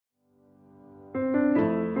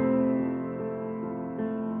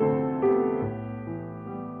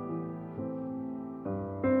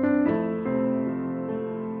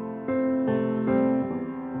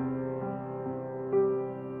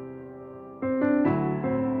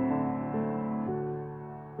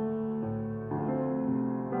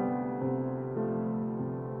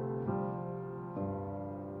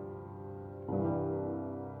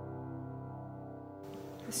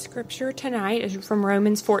Scripture tonight is from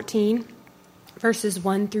Romans 14, verses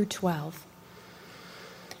 1 through 12.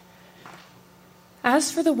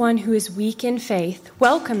 As for the one who is weak in faith,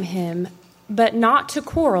 welcome him, but not to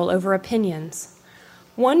quarrel over opinions.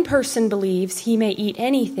 One person believes he may eat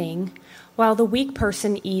anything, while the weak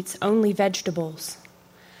person eats only vegetables.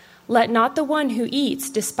 Let not the one who eats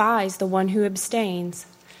despise the one who abstains,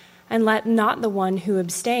 and let not the one who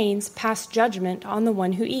abstains pass judgment on the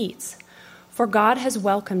one who eats, for God has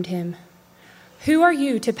welcomed him. Who are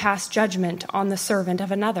you to pass judgment on the servant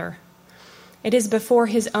of another? It is before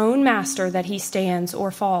his own master that he stands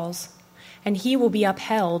or falls, and he will be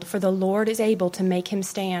upheld, for the Lord is able to make him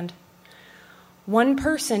stand. One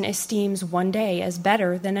person esteems one day as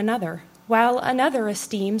better than another, while another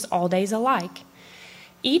esteems all days alike.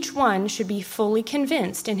 Each one should be fully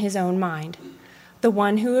convinced in his own mind. The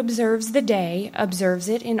one who observes the day observes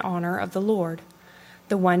it in honor of the Lord.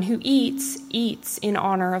 The one who eats, eats in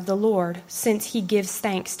honor of the Lord, since he gives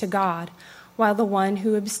thanks to God, while the one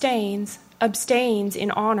who abstains, abstains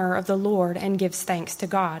in honor of the Lord and gives thanks to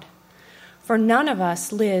God. For none of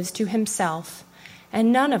us lives to himself,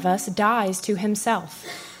 and none of us dies to himself.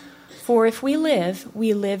 For if we live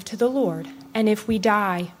to the Lord, and if we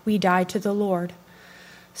die to the Lord.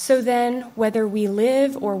 So then, whether we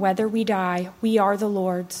live or whether we die, we are the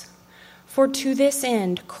Lord's. For to this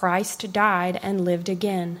end Christ died and lived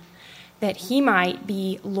again, that he might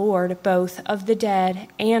be Lord both of the dead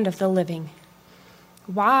and of the living.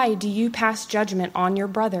 Why do you pass judgment on your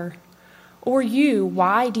brother? Or you,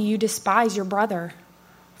 why do you despise your brother?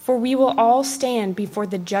 For we will all stand before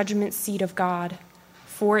the judgment seat of God.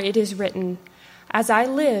 For it is written, As I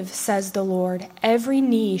live, says the Lord, every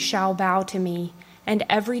knee shall bow to me, and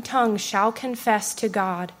every tongue shall confess to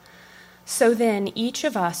God. So then each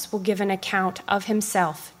of us will give an account of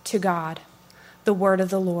himself to God. The word of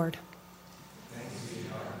the Lord.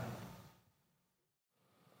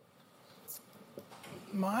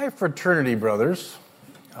 My fraternity brothers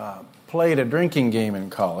played a drinking game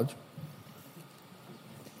in college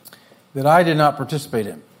that I did not participate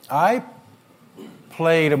in. I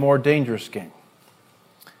played a more dangerous game.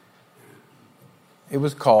 It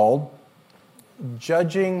was called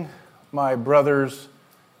Judging My Brother's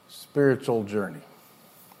Spiritual Journey.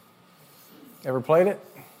 Ever played it?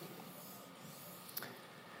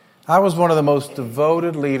 I was one of the most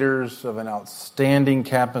devoted leaders of an outstanding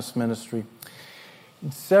campus ministry.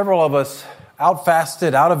 Several of us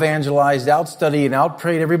out-fasted, out-evangelized, out-studied, and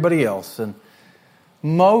out-prayed everybody else. And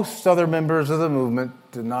most other members of the movement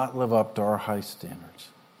did not live up to our high standards.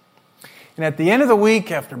 And at the end of the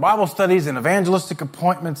week, after Bible studies and evangelistic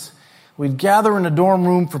appointments, we'd gather in a dorm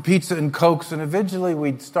room for pizza and Cokes, and eventually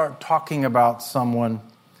we'd start talking about someone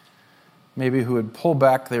maybe who would pull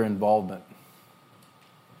back their involvement.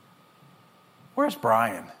 Where's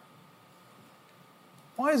Brian?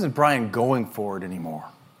 Why isn't Brian going for it anymore?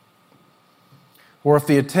 Or if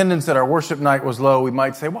the attendance at our worship night was low, we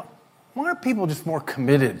might say, why aren't people just more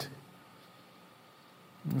committed?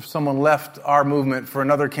 If someone left our movement for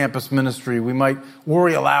another campus ministry, we might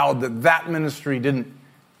worry aloud that that ministry didn't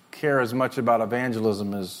care as much about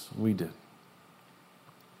evangelism as we did.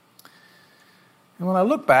 And when I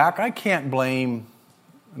look back, I can't blame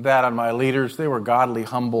that on my leaders. They were godly,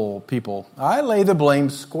 humble people. I lay the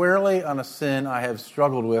blame squarely on a sin I have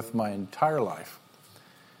struggled with my entire life.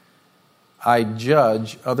 I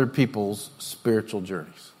judge other people's spiritual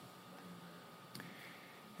journeys.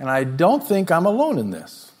 And I don't think I'm alone in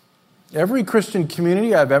this. Every Christian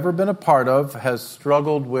community I've ever been a part of has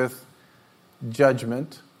struggled with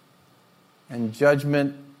judgment, and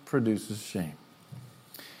judgment produces shame.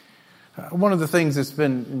 One of the things that's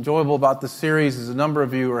been enjoyable about this series is a number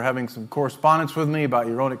of you are having some correspondence with me about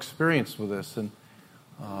your own experience with this, and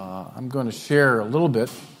I'm going to share a little bit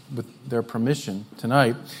with their permission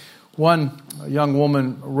tonight. One young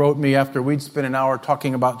woman wrote me after we'd spent an hour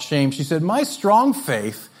talking about shame. She said, "My strong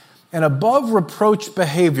faith and above reproach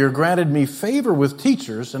behavior granted me favor with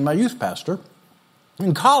teachers and my youth pastor.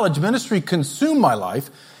 In college, ministry consumed my life.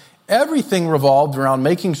 Everything revolved around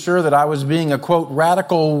making sure that I was being a, quote,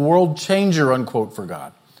 radical world changer, unquote, for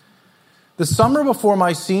God. The summer before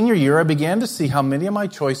my senior year, I began to see how many of my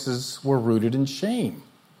choices were rooted in shame.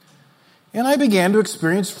 And I began to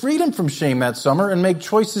experience freedom from shame that summer and make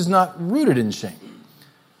choices not rooted in shame.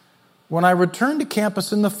 When I returned to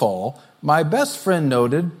campus in the fall, my best friend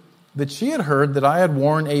noted that she had heard that I had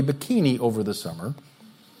worn a bikini over the summer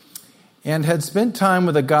and had spent time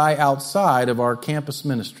with a guy outside of our campus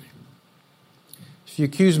ministry. She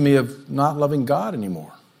accused me of not loving God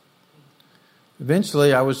anymore.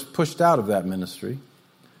 Eventually, I was pushed out of that ministry,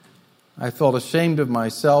 I felt ashamed of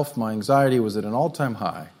myself. My anxiety was at an all-time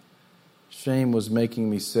high. Shame was making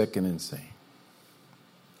me sick and insane.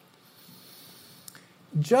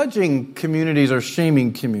 Judging communities are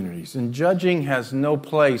shaming communities, and judging has no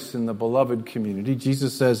place in the beloved community.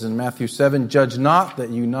 Jesus says in Matthew 7, "Judge not, that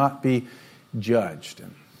you not be judged."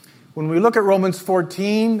 And when we look at Romans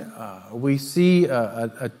 14, we see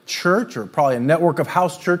a church, or probably a network of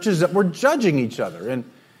house churches, that were judging each other. And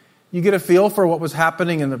you get a feel for what was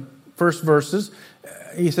happening in the first verses.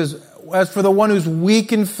 He says, "As for the one who's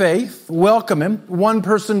weak in faith, welcome him. One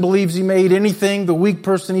person believes he may eat anything. The weak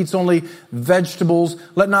person eats only vegetables.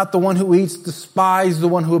 Let not the one who eats despise the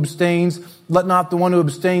one who abstains. Let not the one who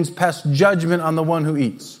abstains pass judgment on the one who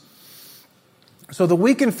eats." So the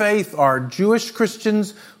weak in faith are Jewish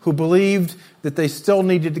Christians who believed that they still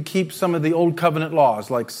needed to keep some of the old covenant laws,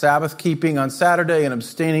 like Sabbath keeping on Saturday and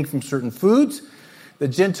abstaining from certain foods. The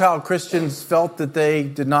Gentile Christians felt that they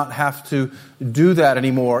did not have to do that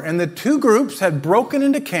anymore. And the two groups had broken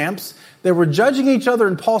into camps. They were judging each other,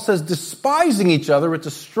 and Paul says despising each other. It's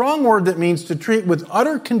a strong word that means to treat with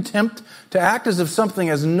utter contempt, to act as if something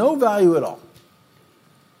has no value at all.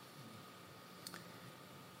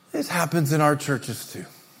 This happens in our churches too.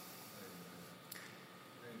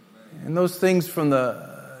 And those things from the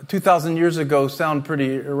 2,000 years ago sound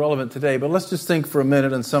pretty irrelevant today, but let's just think for a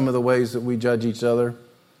minute on some of the ways that we judge each other.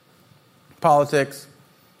 Politics.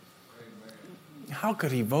 How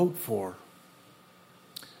could he vote for?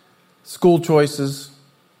 School choices.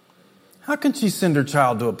 How can she send her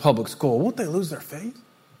child to a public school? Won't they lose their faith?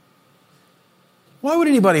 Why would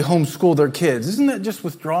anybody homeschool their kids? Isn't that just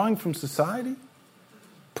withdrawing from society?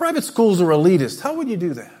 Private schools are elitist. How would you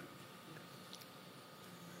do that?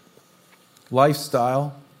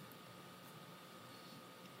 Lifestyle.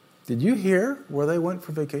 Did you hear where they went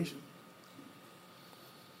for vacation?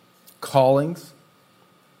 Callings.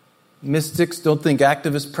 Mystics don't think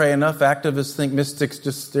activists pray enough. Activists think mystics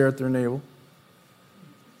just stare at their navel.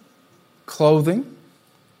 Clothing.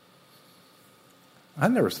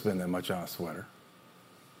 I'd never spend that much on a sweater.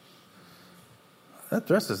 That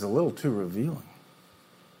dress is a little too revealing.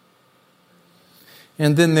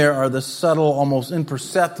 And then there are the subtle, almost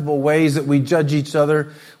imperceptible ways that we judge each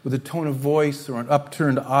other, with a tone of voice or an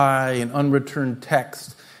upturned eye, an unreturned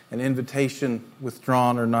text, an invitation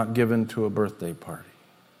withdrawn or not given to a birthday party.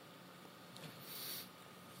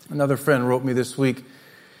 Another friend wrote me this week,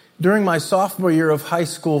 "During my sophomore year of high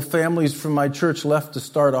school, families from my church left to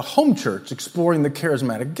start a home church exploring the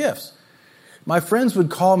charismatic gifts. My friends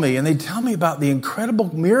would call me and they'd tell me about the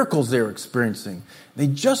incredible miracles they were experiencing. They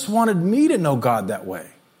just wanted me to know God that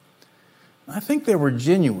way. I think they were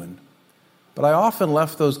genuine, but I often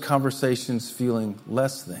left those conversations feeling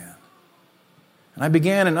less than. And I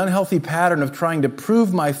began an unhealthy pattern of trying to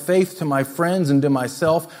prove my faith to my friends and to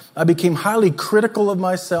myself. I became highly critical of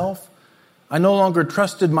myself. I no longer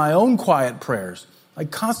trusted my own quiet prayers. I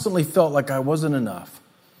constantly felt like I wasn't enough.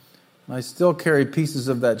 I still carry pieces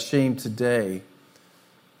of that shame today,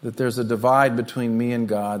 that there's a divide between me and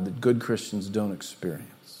God that good Christians don't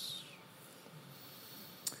experience."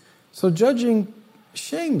 So judging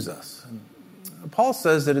shames us. And Paul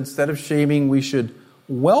says that instead of shaming, we should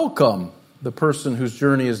welcome the person whose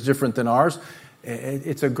journey is different than ours.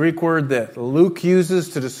 It's a Greek word that Luke uses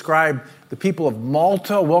to describe the people of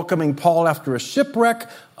Malta welcoming Paul after a shipwreck.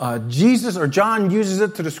 John uses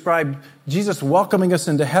it to describe Jesus welcoming us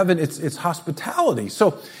into heaven. It's hospitality.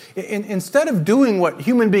 So instead of doing what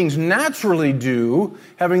human beings naturally do,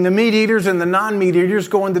 having the meat eaters and the non-meat eaters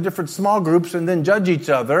go into different small groups and then judge each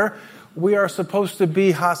other, we are supposed to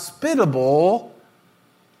be hospitable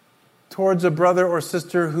towards a brother or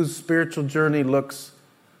sister whose spiritual journey looks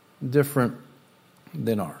different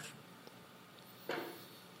than ours.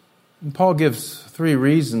 And Paul gives 3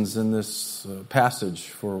 reasons in this passage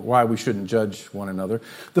for why we shouldn't judge one another.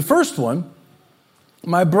 The first one,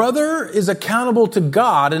 my brother is accountable to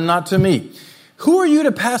God and not to me. Who are you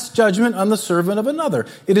to pass judgment on the servant of another?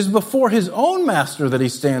 It is before his own master that he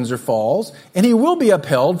stands or falls, and he will be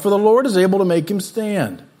upheld, for the Lord is able to make him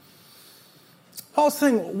stand. Paul's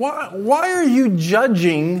saying, why are you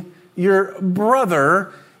judging your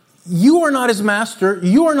brother? You are not his master.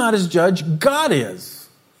 You are not his judge. God is.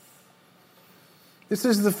 This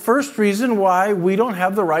is the first reason why we don't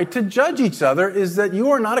have the right to judge each other, is that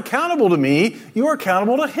you are not accountable to me. You are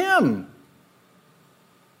accountable to him.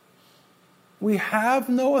 We have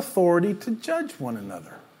no authority to judge one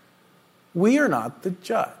another. We are not the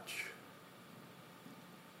judge.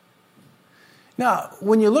 Now,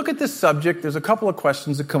 when you look at this subject, there's a couple of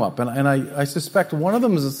questions that come up, and I suspect one of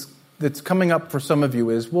them that's coming up for some of you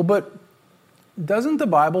is, well, but doesn't the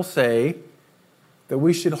Bible say that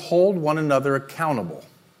we should hold one another accountable.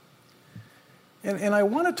 And I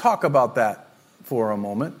want to talk about that for a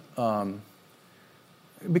moment,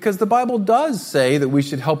 because the Bible does say that we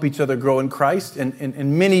should help each other grow in Christ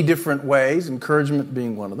in many different ways, encouragement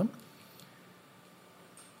being one of them.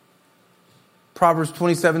 Proverbs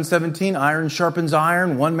 27:17, iron sharpens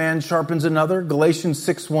iron, one man sharpens another. Galatians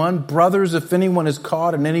 6:1, brothers, if anyone is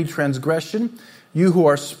caught in any transgression, you who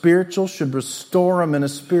are spiritual should restore him in a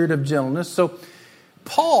spirit of gentleness. So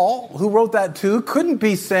Paul, who wrote that too, couldn't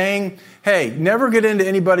be saying, hey, never get into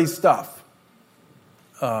anybody's stuff.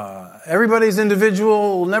 Everybody's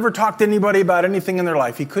individual, never talk to anybody about anything in their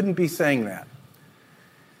life. He couldn't be saying that.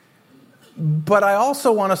 But I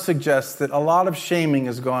also want to suggest that a lot of shaming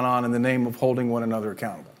has gone on in the name of holding one another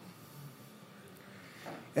accountable.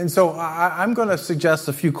 And so I'm going to suggest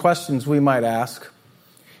a few questions we might ask.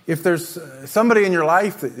 If there's somebody in your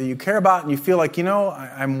life that you care about and you feel like,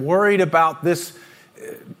 I'm worried about this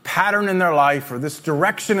pattern in their life or this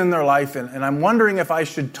direction in their life, and I'm wondering if I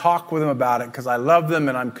should talk with them about it because I love them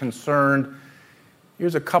and I'm concerned.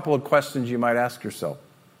 Here's a couple of questions you might ask yourself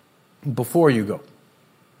before you go.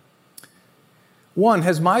 1,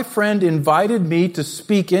 has my friend invited me to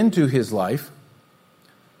speak into his life?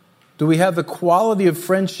 Do we have the quality of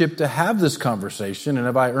friendship to have this conversation, and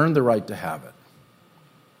have I earned the right to have it?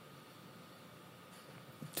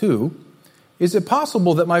 2, is it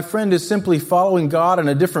possible that my friend is simply following God in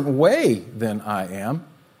a different way than I am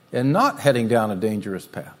and not heading down a dangerous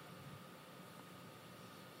path?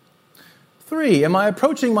 3, am I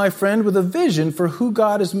approaching my friend with a vision for who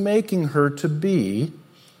God is making her to be?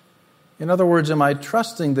 In other words, am I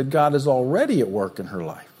trusting that God is already at work in her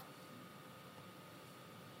life?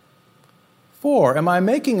 4, am I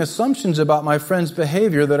making assumptions about my friend's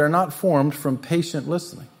behavior that are not formed from patient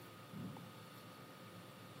listening?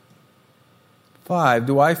 5,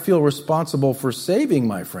 do I feel responsible for saving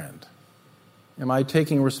my friend? Am I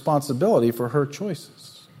taking responsibility for her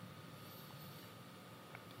choices?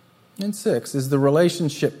 And 6, is the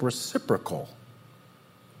relationship reciprocal?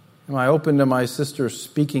 Am I open to my sister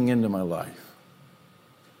speaking into my life?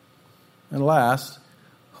 And last,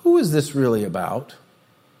 who is this really about?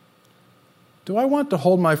 Do I want to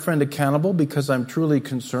hold my friend accountable because I'm truly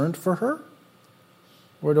concerned for her?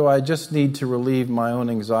 Or do I just need to relieve my own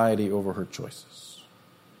anxiety over her choices?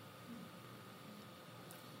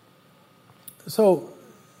 So,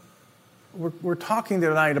 we're talking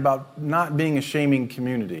tonight about not being a shaming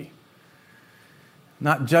community.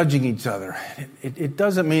 Not judging each other. It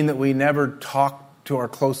doesn't mean that we never talk to our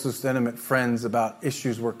closest intimate friends about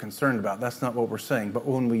issues we're concerned about. That's not what we're saying. But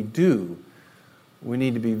when we do, we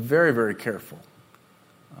need to be very, very careful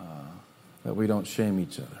that we don't shame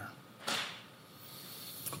each other.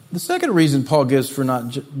 The second reason Paul gives for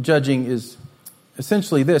not judging is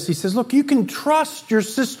essentially this. He says, look, you can trust your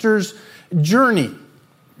sister's journey.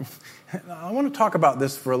 I want to talk about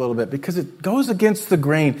this for a little bit because it goes against the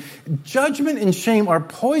grain. Judgment and shame are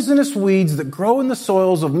poisonous weeds that grow in the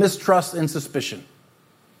soils of mistrust and suspicion.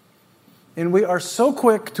 And we are so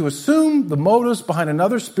quick to assume the motives behind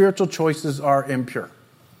another's spiritual choices are impure.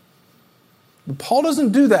 But Paul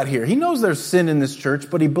doesn't do that here. He knows there's sin in this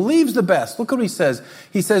church, but he believes the best. Look what he says.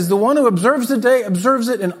 He says, the one who observes the day, observes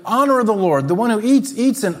it in honor of the Lord. The one who eats,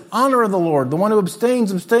 eats in honor of the Lord. The one who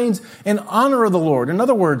abstains, abstains in honor of the Lord. In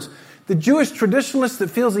other words, the Jewish traditionalist that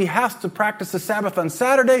feels he has to practice the Sabbath on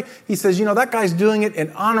Saturday, he says, that guy's doing it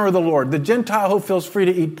in honor of the Lord. The Gentile who feels free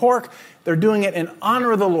to eat pork, they're doing it in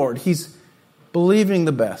honor of the Lord. He's believing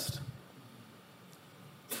the best.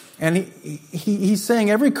 And he's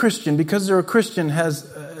saying every Christian, because they're a Christian,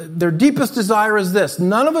 has their deepest desire is this.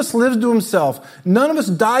 None of us lives to himself. None of us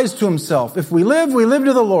dies to himself. If we live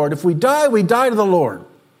to the Lord. If we die to the Lord.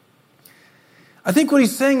 I think what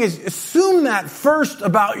he's saying is assume that first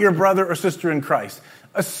about your brother or sister in Christ.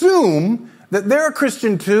 Assume that they're a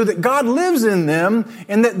Christian too, that God lives in them,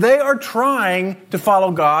 and that they are trying to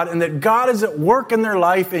follow God, and that God is at work in their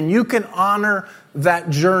life, and you can honor that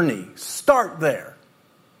journey. Start there.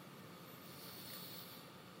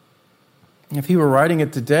 If he were writing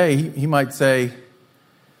it today, he might say,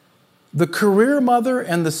 the career mother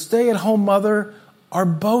and the stay-at-home mother are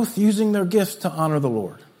both using their gifts to honor the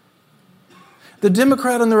Lord. The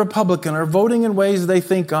Democrat and the Republican are voting in ways they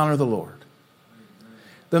think honor the Lord.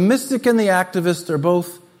 The mystic and the activist are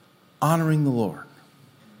both honoring the Lord.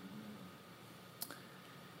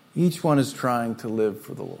 Each one is trying to live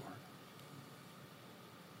for the Lord.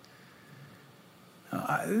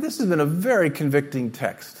 This has been a very convicting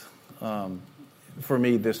text for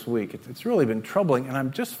me this week. It's really been troubling, and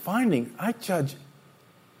I'm just finding I judge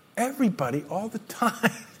everybody all the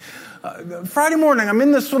time Friday morning, I'm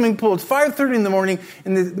in the swimming pool. It's 5:30 in the morning,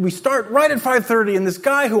 and we start right at 5:30, and this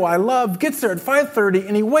guy who I love gets there at 5:30,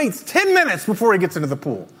 and he waits 10 minutes before he gets into the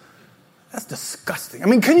pool. That's disgusting. I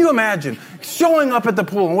mean, can you imagine showing up at the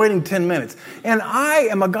pool and waiting 10 minutes? And I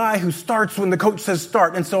am a guy who starts when the coach says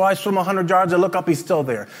start. And so I swim 100 yards, I look up, he's still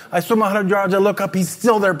there. I swim 100 yards, I look up, he's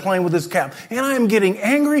still there playing with his cap. And I am getting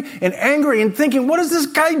angry and thinking, what is this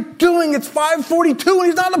guy doing? It's 5:42 and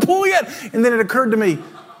he's not in the pool yet. And then it occurred to me,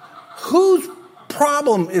 whose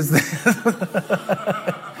problem is this?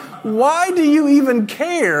 Why do you even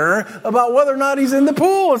care about whether or not he's in the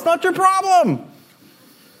pool? It's not your problem.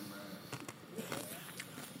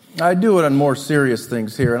 I do it on more serious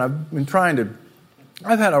things here, and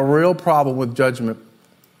I've had a real problem with judgment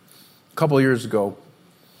a couple of years ago.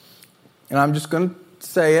 And I'm just going to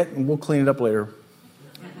say it, and we'll clean it up later.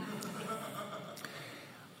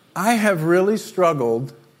 I have really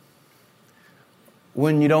struggled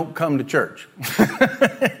when you don't come to church.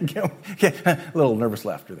 A little nervous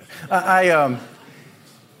laughter there.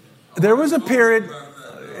 There was a period...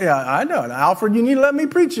 Yeah, I know. Alfred, you need to let me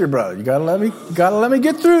preach here, brother. You gotta let me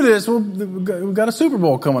get through this. We've got a Super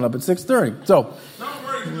Bowl coming up at 6:30. So,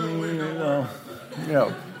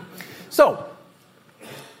 So,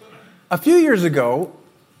 a few years ago,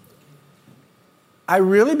 I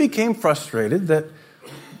really became frustrated that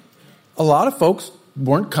a lot of folks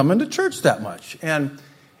weren't coming to church that much, and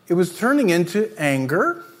it was turning into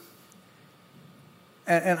anger,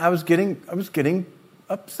 and I was getting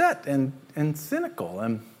upset and cynical,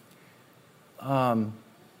 and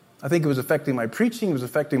I think it was affecting my preaching, it was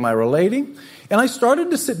affecting my relating, and I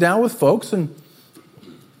started to sit down with folks, and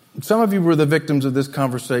some of you were the victims of this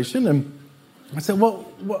conversation, and I said, well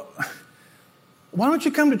why don't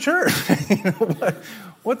you come to church?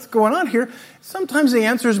 What's going on here? Sometimes the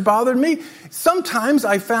answers bothered me. Sometimes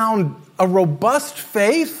I found a robust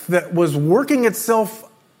faith that was working itself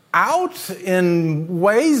out in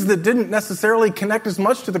ways that didn't necessarily connect as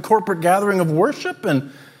much to the corporate gathering of worship.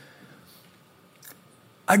 And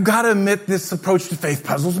I've got to admit, this approach to faith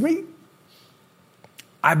puzzles me.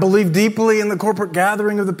 I believe deeply in the corporate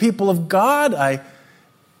gathering of the people of God.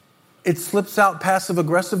 It slips out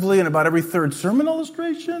passive-aggressively in about every third sermon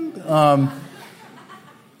illustration.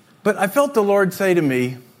 But I felt the Lord say to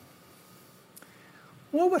me,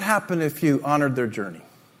 what would happen if you honored their journey?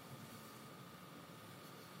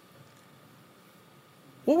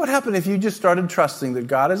 What would happen if you just started trusting that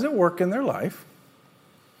God is at work in their life?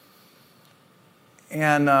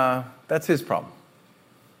 And that's His problem.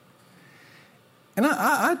 And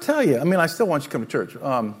I tell you, I mean, I still want you to come to church.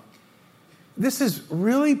 This has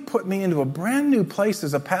really put me into a brand new place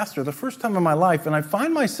as a pastor, the first time in my life. And I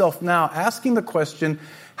find myself now asking the question,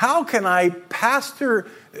 how can I pastor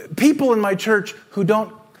people in my church who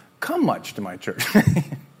don't come much to my church?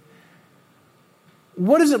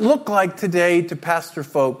 What does it look like today to pastor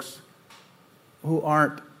folks who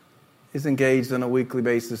aren't as engaged on a weekly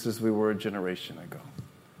basis as we were a generation ago?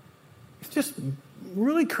 It's just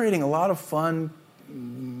really creating a lot of fun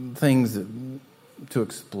things to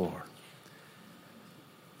explore.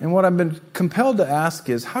 And what I've been compelled to ask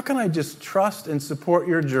is, how can I just trust and support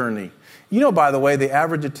your journey? You know, by the way, the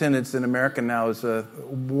average attendance in America now is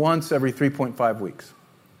once every 3.5 weeks.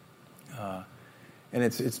 And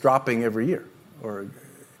it's dropping every year.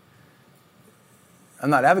 I'm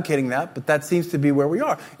not advocating that, but that seems to be where we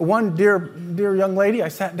are. One dear young lady, I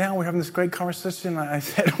sat down, we're having this great conversation, and I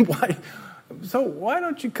said, why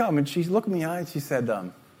don't you come? And she looked me in the eye and she said,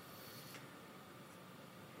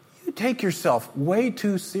 you take yourself way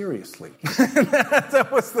too seriously.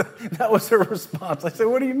 that was her response. I said,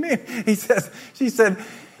 what do you mean? She said,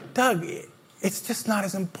 Doug, it's just not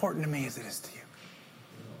as important to me as it is to you.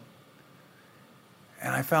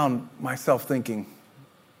 And I found myself thinking,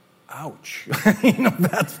 ouch.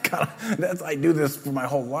 I do this for my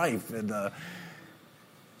whole life.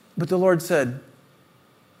 But the Lord said,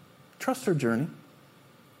 trust her journey.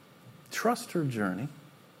 Trust her journey.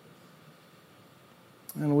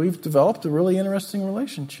 And we've developed a really interesting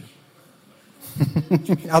relationship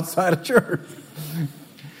outside of church.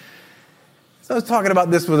 So I was talking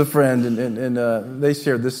about this with a friend, and they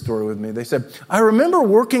shared this story with me. They said, I remember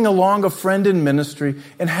working along a friend in ministry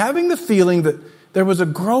and having the feeling that there was a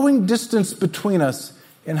growing distance between us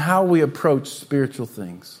in how we approach spiritual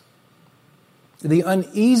things. The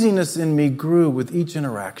uneasiness in me grew with each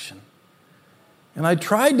interaction. And I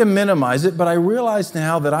tried to minimize it, but I realized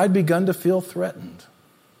now that I'd begun to feel threatened.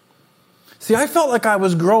 See, I felt like I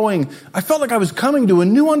was growing. I felt like I was coming to a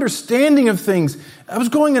new understanding of things. I was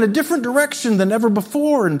going in a different direction than ever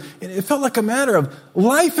before, and it felt like a matter of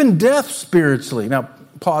life and death spiritually. Now,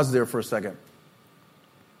 pause there for a second.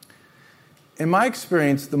 in my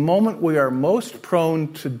experience, the moment we are most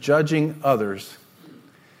prone to judging others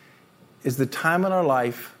is the time in our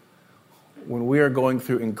life when we are going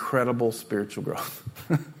through incredible spiritual growth.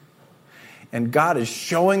 And God is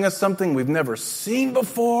showing us something we've never seen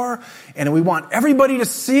before, and we want everybody to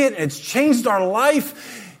see it, and it's changed our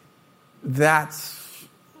life. That's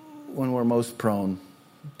when we're most prone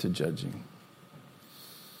to judging.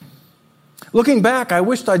 Looking back, I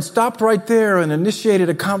wished I'd stopped right there and initiated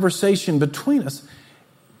a conversation between us.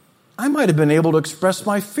 I might have been able to express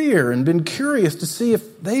my fear and been curious to see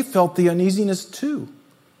if they felt the uneasiness too.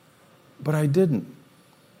 But I didn't.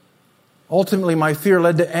 Ultimately, my fear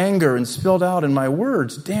led to anger and spilled out in my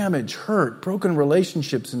words. Damage, hurt, broken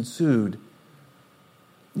relationships ensued.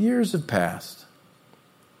 Years have passed,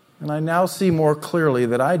 and I now see more clearly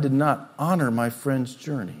that I did not honor my friend's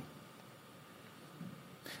journey.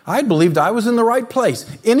 I believed I was in the right place.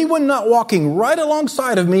 Anyone not walking right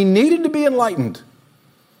alongside of me needed to be enlightened.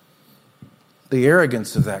 The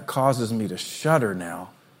arrogance of that causes me to shudder now,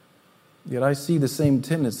 yet I see the same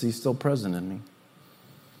tendency still present in me.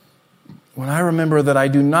 When I remember that I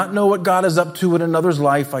do not know what God is up to in another's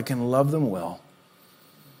life, I can love them well.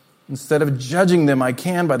 Instead of judging them, I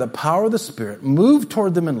can, by the power of the Spirit, move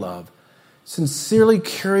toward them in love, sincerely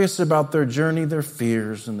curious about their journey, their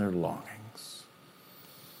fears, and their longings.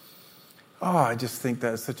 Oh, I just think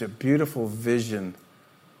that's such a beautiful vision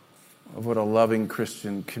of what a loving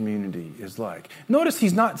Christian community is like. Notice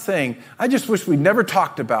he's not saying, I just wish we'd never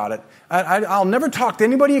talked about it. I'll never talk to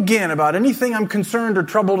anybody again about anything I'm concerned or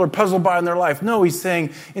troubled or puzzled by in their life. No, he's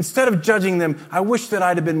saying, instead of judging them, I wish that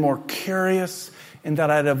I'd have been more curious and that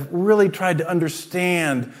I'd have really tried to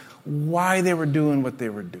understand why they were doing what they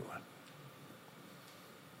were doing.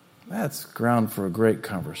 That's ground for a great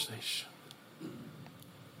conversation.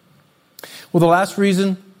 Well, the last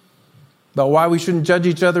reason about why we shouldn't judge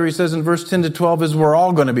each other, he says in verse 10 to 12, is we're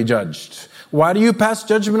all going to be judged. Why do you pass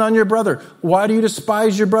judgment on your brother? Why do you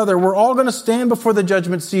despise your brother? We're all going to stand before the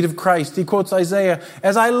judgment seat of Christ. He quotes Isaiah,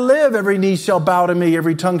 as I live, every knee shall bow to me,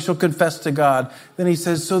 every tongue shall confess to God. Then he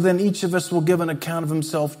says, so then each of us will give an account of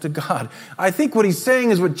himself to God. I think what he's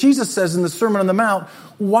saying is what Jesus says in the Sermon on the Mount.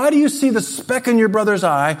 Why do you see the speck in your brother's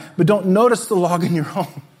eye, but don't notice the log in your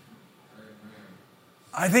own?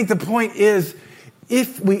 I think the point is,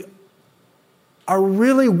 if we are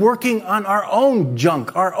really working on our own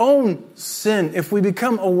junk, our own sin, if we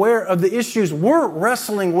become aware of the issues we're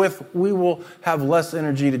wrestling with, we will have less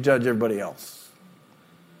energy to judge everybody else.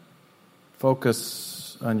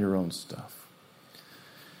 Focus on your own stuff.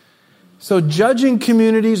 So judging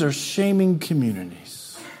communities or shaming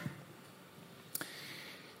communities.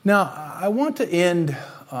 Now, I want to end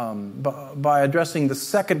by addressing the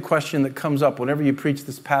second question that comes up whenever you preach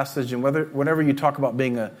this passage and whenever you talk about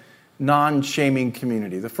being a non-shaming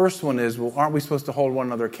community. The first one is, well, aren't we supposed to hold one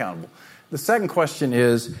another accountable? The second question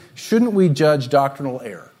is, shouldn't we judge doctrinal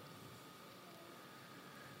error?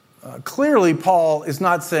 Clearly, Paul is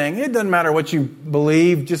not saying, it doesn't matter what you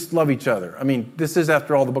believe, just love each other. I mean, this is,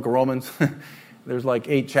 after all, the book of Romans. There's like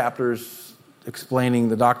 8 chapters explaining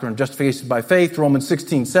the doctrine of justification by faith. Romans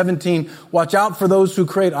 16:17. Watch out for those who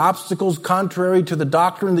create obstacles contrary to the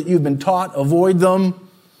doctrine that you've been taught. Avoid them.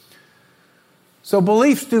 So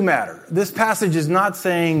beliefs do matter. This passage is not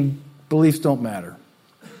saying beliefs don't matter.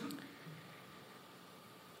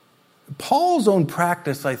 Paul's own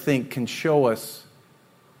practice, I think, can show us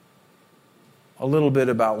a little bit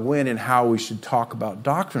about when and how we should talk about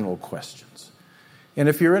doctrinal questions. And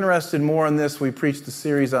if you're interested more in this, we preached a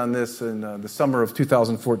series on this in the summer of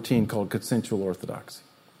 2014 called Consensual Orthodoxy.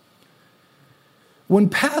 When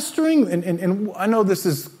pastoring, and I know this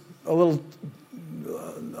is a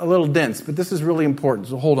little dense, but this is really important,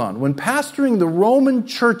 so hold on. When pastoring the Roman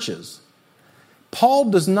churches,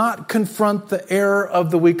 Paul does not confront the error of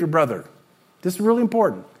the weaker brother. This is really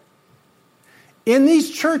important. In these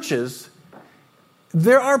churches,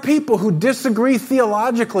 there are people who disagree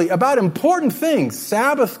theologically about important things.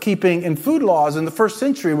 Sabbath keeping and food laws in the first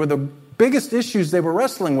century were the biggest issues they were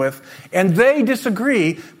wrestling with, and they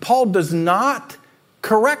disagree. Paul does not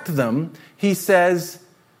correct them. He says,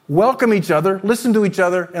 welcome each other, listen to each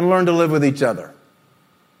other, and learn to live with each other.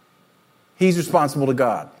 He's responsible to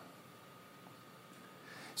God.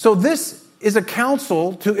 So this is a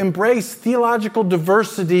counsel to embrace theological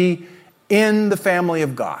diversity in the family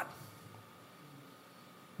of God.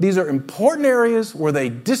 These are important areas where they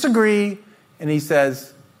disagree, and he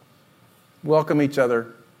says, welcome each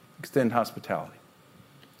other, extend hospitality.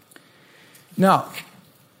 Now,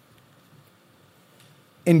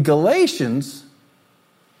 in Galatians,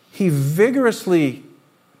 he vigorously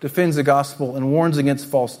defends the gospel and warns against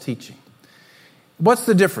false teaching. What's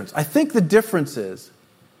the difference? I think the difference is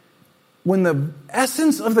when the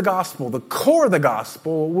essence of the gospel, the core of the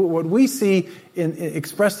gospel, what we see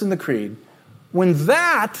expressed in the creed, when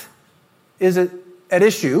that is at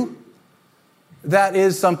issue, that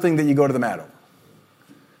is something that you go to the mat over.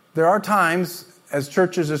 There are times, as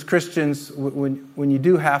churches, as Christians, when you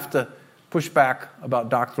do have to push back about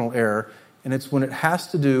doctrinal error, and it's when it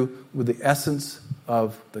has to do with the essence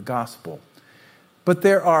of the gospel. But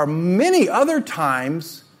there are many other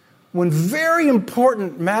times when very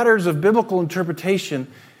important matters of biblical interpretation,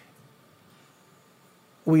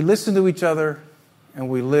 we listen to each other and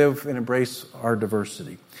we live and embrace our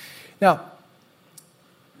diversity. Now,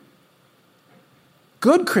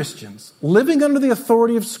 good Christians, living under the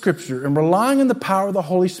authority of Scripture and relying on the power of the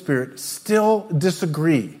Holy Spirit, still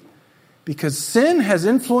disagree. Because sin has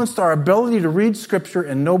influenced our ability to read Scripture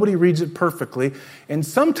and nobody reads it perfectly. And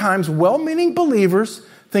sometimes well-meaning believers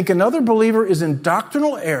think another believer is in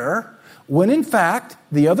doctrinal error when in fact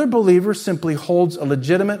the other believer simply holds a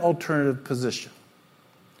legitimate alternative position.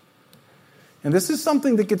 And this is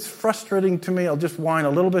something that gets frustrating to me. I'll just whine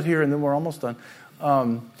a little bit here and then we're almost done.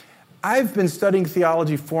 I've been studying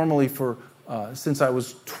theology formally since I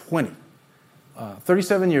was 20.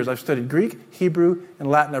 37 years. I've studied Greek, Hebrew, and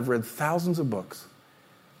Latin. I've read thousands of books.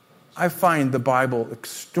 I find the Bible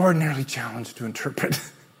extraordinarily challenging to interpret.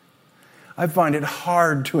 I find it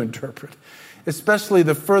hard to interpret, especially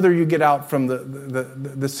the further you get out from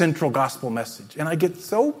the central gospel message. And I get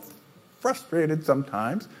so frustrated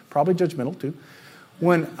sometimes, probably judgmental too,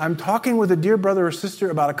 when I'm talking with a dear brother or sister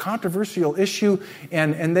about a controversial issue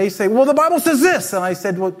and they say, well, the Bible says this. And I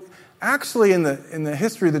said, well, actually, in the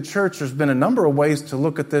history of the church, there's been a number of ways to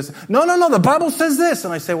look at this. No, the Bible says this.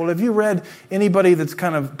 And I say, well, have you read anybody that's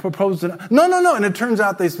kind of proposed it? No. And it turns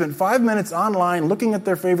out they spent 5 minutes online looking at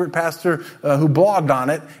their favorite pastor who blogged on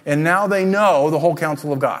it, and now they know the whole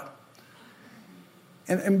counsel of God.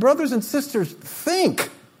 And brothers and sisters, think.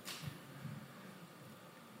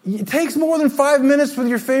 It takes more than 5 minutes with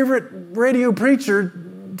your favorite radio preacher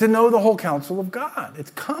to know the whole counsel of God. It's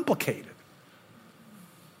complicated.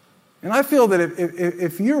 And I feel that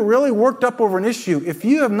if you're really worked up over an issue, if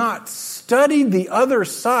you have not studied the other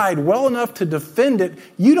side well enough to defend it,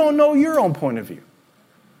 you don't know your own point of view.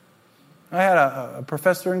 I had a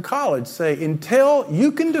professor in college say, until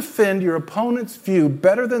you can defend your opponent's view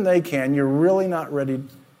better than they can, you're really not ready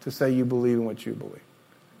to say you believe in what you believe.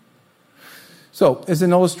 So, as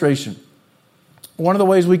an illustration, one of the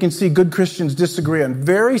ways we can see good Christians disagree on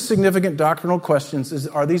very significant doctrinal questions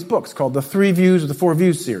are these books called the 3 Views or the 4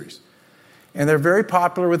 Views series. And they're very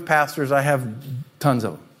popular with pastors. I have tons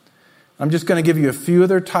of them. I'm just going to give you a few of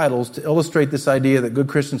their titles to illustrate this idea that good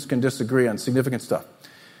Christians can disagree on significant stuff.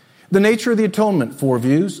 The Nature of the Atonement, 4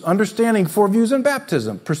 Views. Understanding, 4 Views on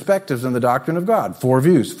Baptism. Perspectives on the Doctrine of God, 4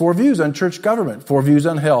 Views. 4 Views on Church Government, 4 Views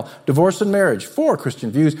on Hell. Divorce and Marriage, 4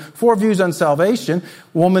 Christian Views. 4 Views on Salvation.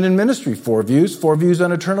 Woman in Ministry, 4 Views. 4 Views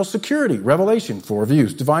on Eternal Security. Revelation, 4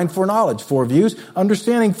 Views. Divine Foreknowledge, 4 Views.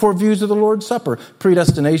 Understanding, 4 Views of the Lord's Supper.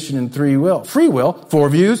 Predestination and Free Will, 4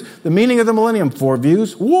 Views. The Meaning of the Millennium, 4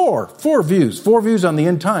 Views. War, 4 Views. 4 Views on the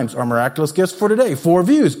End Times. Our Miraculous Gifts for Today, 4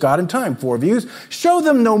 Views. God and Time, 4 Views. Show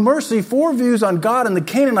Them No Mercy, 4 Views on God and the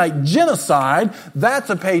Canaanite Genocide.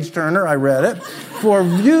 That's a page turner. I read it. 4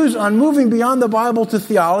 Views on Moving Beyond the Bible to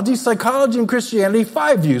Theology, Psychology and Christianity,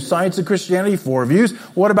 5 Views. Science and Christianity, 4 Views.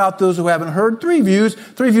 What about those who haven't heard? 3 Views.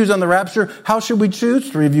 3 Views on the Rapture. How should we choose?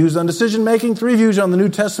 3 Views on Decision Making. 3 Views on the New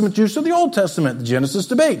Testament use of the Old Testament. The Genesis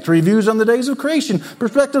Debate. 3 Views on the Days of Creation.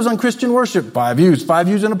 Perspectives on Christian Worship. 5 Views. 5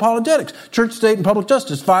 Views on Apologetics. Church, State, and Public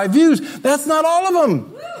Justice. 5 Views. That's not all of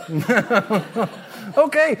them.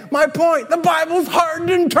 Okay, my point. The Bible's hard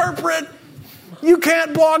to interpret. You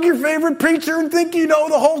can't blog your favorite preacher and think you know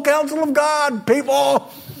the whole counsel of God. People,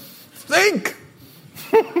 think.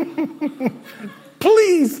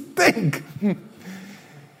 Please think.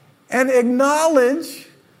 And acknowledge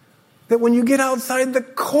that when you get outside the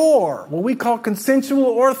core, what we call consensual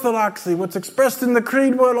orthodoxy, what's expressed in the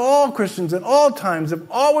creed, what all Christians at all times have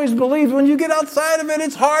always believed, when you get outside of it,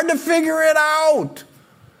 it's hard to figure it out.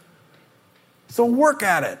 So work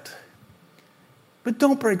at it. But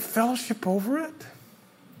don't break fellowship over it.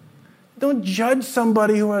 Don't judge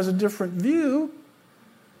somebody who has a different view.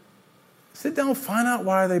 Sit down, find out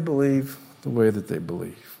why they believe the way that they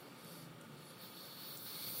believe.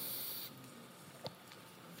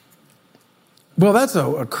 Well, that's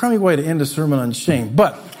a crummy way to end a sermon on shame,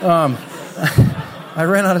 but I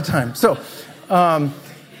ran out of time. So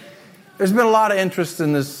there's been a lot of interest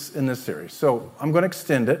in this series, so I'm going to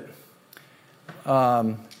extend it.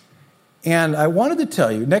 And I wanted to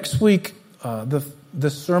tell you, next week, the the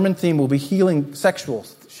sermon theme will be healing sexual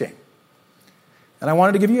shame. And I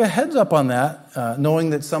wanted to give you a heads up on that,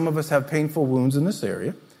 knowing that some of us have painful wounds in this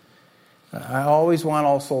area. I always want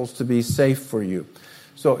all souls to be safe for you.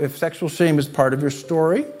 So if sexual shame is part of your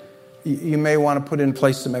story, you may want to put in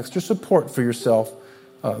place some extra support for yourself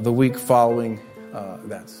the week following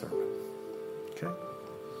that sermon. Okay?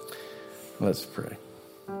 Let's pray.